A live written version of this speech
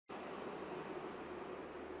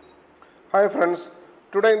Hi friends,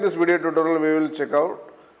 today in this video tutorial we will check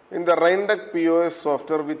out in the Raintech POS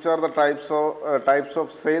software which are the types of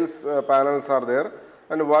sales panels are there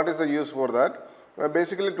and what is the use for that.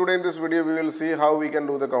 Basically today in this video we will see how we can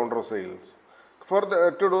do the counter sales.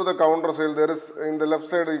 To do the counter sale, there is in the left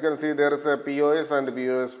side you can see there is a POS and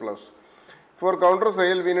POS plus. For counter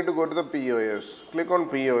sale we need to go to the POS. Click on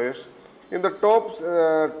POS. In the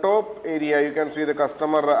top area you can see the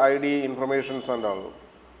customer ID informations and all.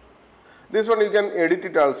 This one you can edit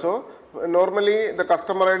it also. Normally the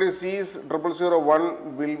customer ID sees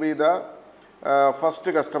 0001 will be the first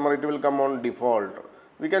customer, it will come on default.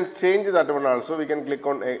 We can change that one also. We can click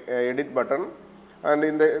on edit button,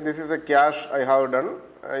 and this is a cache I have done.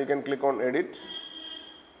 You can click on edit.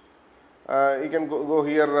 You can go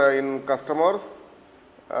here in customers,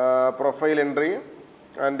 profile entry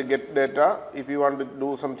and get data. If you want to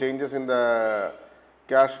do some changes in the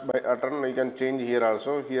cache by button, you can change here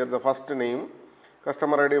also. Here the first name,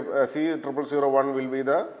 customer ID C0001 will be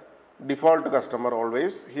the default customer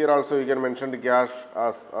always. Here also you can mention the cache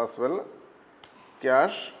as well,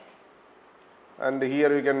 cache, and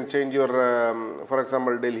here you can change your for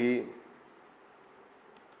example Delhi.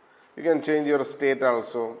 You can change your state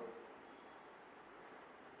also.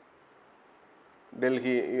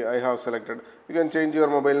 Delhi I have selected. You can change your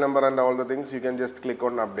mobile number and all the things. You can just click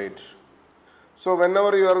on update. So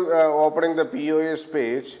whenever you are opening the POS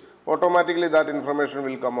page, automatically that information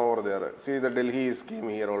will come over there. See, the Delhi is came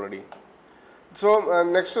here already. So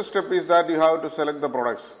next step is that you have to select the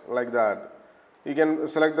products like that. You can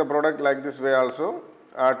select the product like this way also.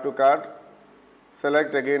 Add to cart,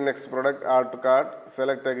 select again next product, add to cart,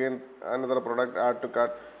 select again another product, add to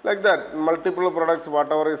cart. Like that, multiple products,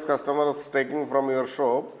 whatever is customer is taking from your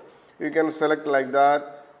shop, you can select like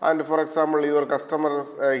that. And for example, your customer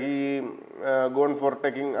he gone for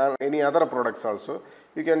taking any other products also,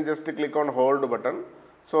 you can just click on hold button.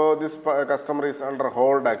 So this customer is under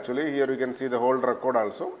hold actually. Here you can see the hold record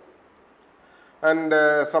also. And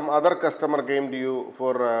some other customer came to you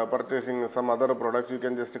for purchasing some other products. You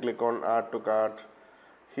can just click on add to cart.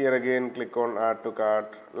 Here again click on add to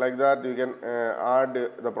cart. Like that you can add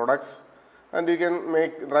the products, and you can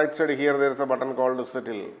make right side here there is a button called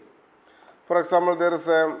settle. For example, there is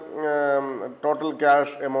a total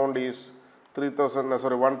cash amount is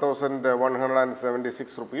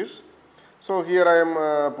 1176 rupees. So here I am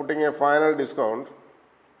putting a final discount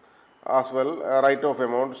as well, write-off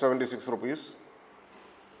amount 76 rupees.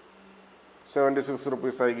 76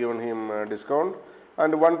 rupees I given him discount,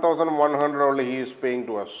 and 1100 only he is paying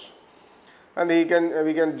to us. And we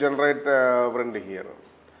can generate print here.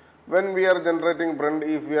 When we are generating print,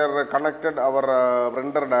 if we are connected our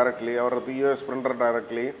printer directly, our POS printer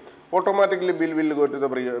directly, automatically bill will go to the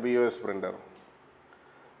POS printer.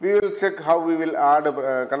 We will check how we will add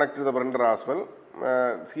connect to the printer as well.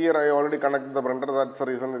 Here I already connected the printer, that's the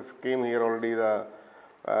reason it came here already the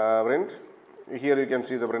print. Here you can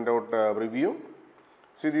see the printout preview.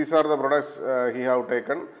 See, these are the products he have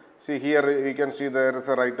taken. See, here you can see there is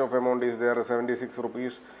a write-off amount is there 76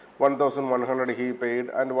 rupees, 1100 he paid,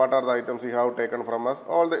 and what are the items he have taken from us.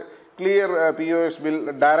 All the clear POS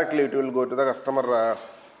bill directly it will go to the customer.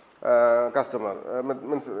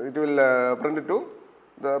 Means it will print it to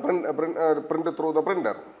the print through the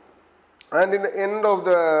printer. And in the end of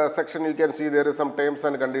the section you can see there is some terms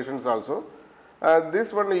and conditions also.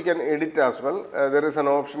 This one you can edit as well. There is an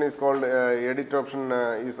option is called edit option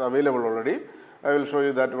is available already. I will show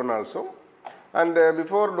you that one also. And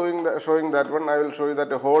before showing that one, I will show you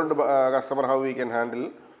that a hold customer how we can handle.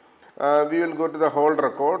 We will go to the hold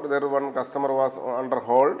record. There one customer was under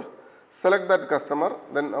hold. Select that customer.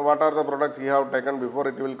 Then what are the products he have taken before,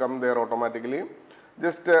 it will come there automatically.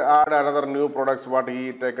 Just add another new products what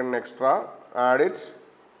he taken extra. Add it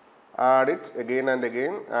again and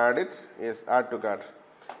again. Add it. Yes, add to cart.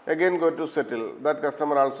 Again go to settle. That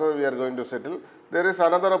customer also we are going to settle. There is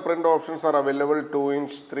another print options are available,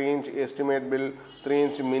 2-inch, 3-inch, estimate bill,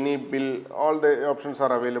 3-inch mini bill, all the options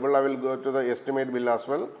are available. I will go to the estimate bill as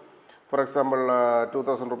well. For example,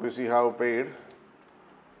 2000 rupees he have paid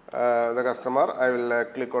the customer. I will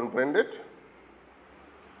click on print it.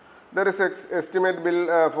 There is estimate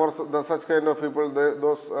bill for such kind of people,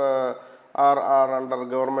 those are under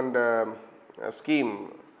government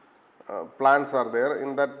scheme. Plans are there.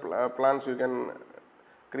 In that plans you can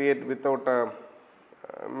create without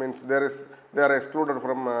means they are excluded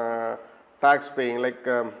from tax paying, like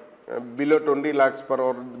below 20 lakhs per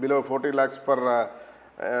or below 40 lakhs per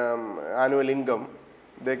annual income,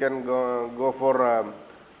 they can go for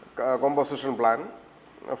composition plan.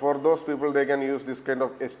 For those people, they can use this kind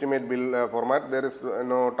of estimate bill format. There is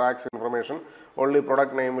no tax information, only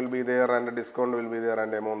product name will be there, and discount will be there,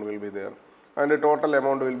 and amount will be there, and the total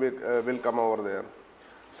amount will come over there.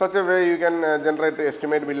 Such a way you can generate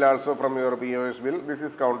estimate bill also from your POS bill. This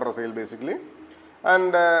is counter sale basically.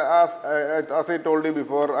 And as I told you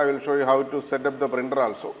before, I will show you how to set up the printer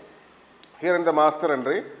also. Here in the master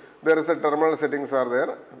entry, there is a terminal settings are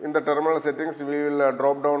there. In the terminal settings, we will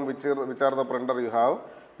drop down which are the printer you have,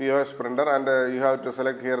 POS printer, and you have to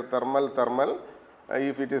select here thermal.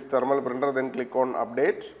 If it is thermal printer, then click on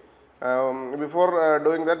update. Before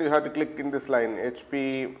doing that, you have to click in this line,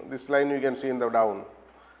 HP, this line you can see in the down.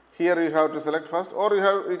 Here you have to select first, or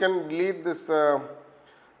you can delete this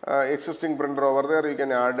existing printer over there. You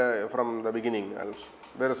can add from the beginning else.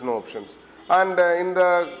 There is no options. And in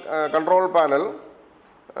the control panel,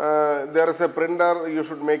 there is a printer. You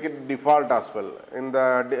should make it default as well. In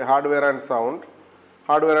the hardware and sound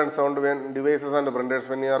when devices and printers,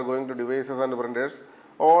 when you are going to devices and printers,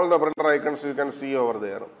 all the printer icons you can see over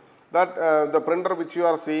there. That the printer which you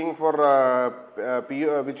are seeing for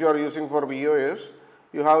which you are using for POS,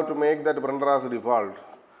 you have to make that printer as default.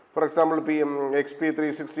 For example,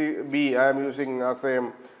 XP360B I am using as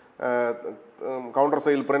a counter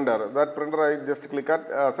sale printer. That printer I just click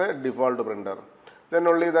at as a default printer. Then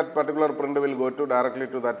only that particular printer will go to directly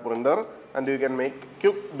to that printer, and you can make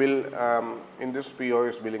quick bill in this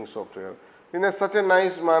POS billing software. In such a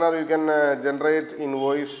nice manner, you can generate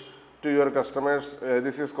invoice to your customers.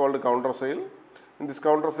 This is called counter sale. In this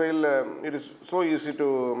counter sale, it is so easy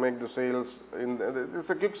to make the sales. It's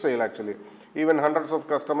a quick sale actually. Even hundreds of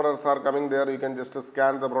customers are coming there. You can just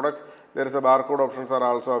scan the products. There is a barcode options are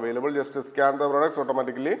also available. Just scan the products,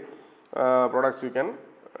 automatically products you can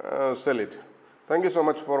sell it. Thank you so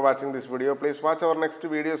much for watching this video. Please watch our next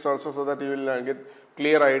videos also, so that you will get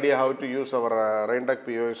clear idea how to use our Raintech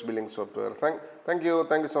POS billing software. Thank you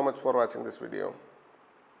so much for watching this video.